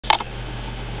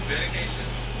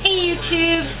Hey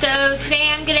YouTube, so today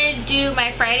I'm going to do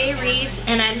my Friday reads,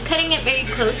 and I'm cutting it very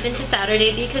close into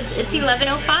Saturday because it's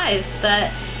 11:05,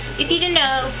 but if you didn't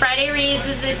know, Friday reads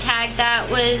is a hashtag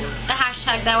that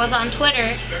was on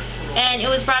Twitter, and it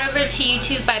was brought over to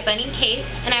YouTube by Bunny Case,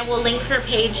 and I will link her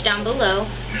page down below.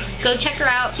 Go check her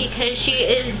out because she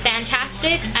is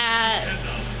fantastic at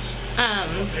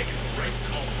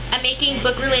making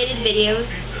book-related videos,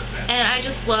 and I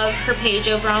just love her page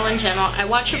overall in general. I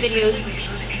watch her videos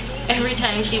every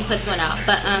time she puts one out.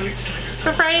 But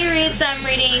for Friday reads, I'm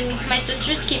reading My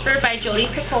Sister's Keeper by Jodi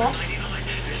Picoult.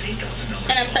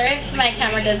 And I'm sorry if my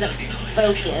camera doesn't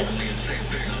focus.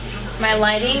 My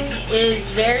lighting is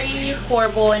very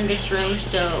horrible in this room,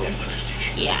 so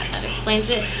yeah, that explains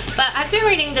it. But I've been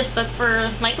reading this book for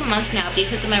like a month now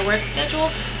because of my work schedule.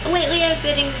 But lately I've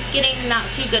been getting not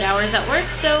too good hours at work,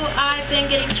 so I've been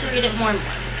getting to read it more and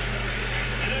more.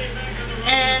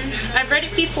 And I've read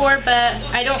it before, but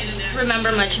I don't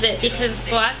remember much of it because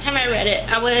the last time I read it,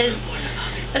 I was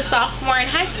a sophomore in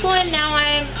high school, and now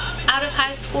I'm out of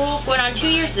high school, going on 2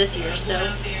 years this year,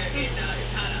 so.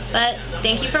 But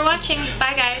thank you for watching.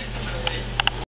 Bye, guys.